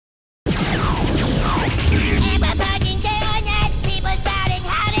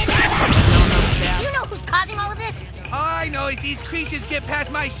get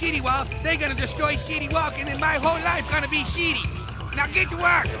past my sheety wall, they're gonna destroy Sheety Walk, and then my whole life gonna be sheety. Now get to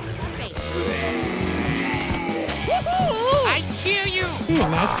work. I kill you. Ooh,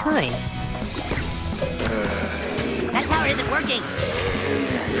 nice coin. That tower isn't working.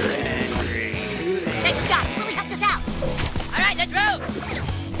 Nice job. Really helped us out. All right, let's roll.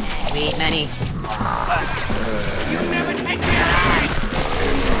 Sweet money. You never take me alive.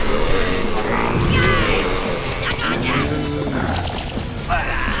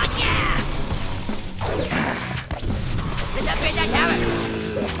 Let's upgrade that tower.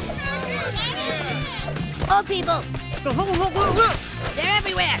 Old people. They're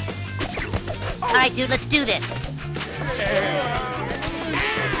everywhere. All right, dude, let's do this. Let's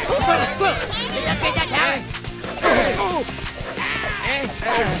upgrade that tower.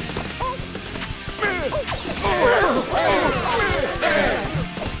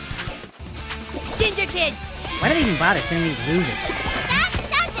 Ginger kids. Why do they even bother sending these losers? That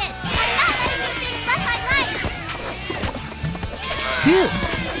does it. I'm not letting these things run my life. Phew!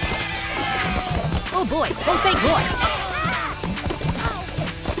 Oh boy! Oh, thank God!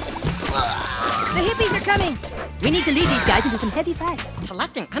 The hippies are coming! We need to lead these guys into some heavy fighting.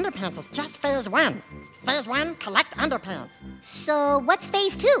 Collecting underpants is just phase 1. Phase 1, collect underpants. So what's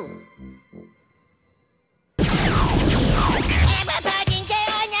phase 2?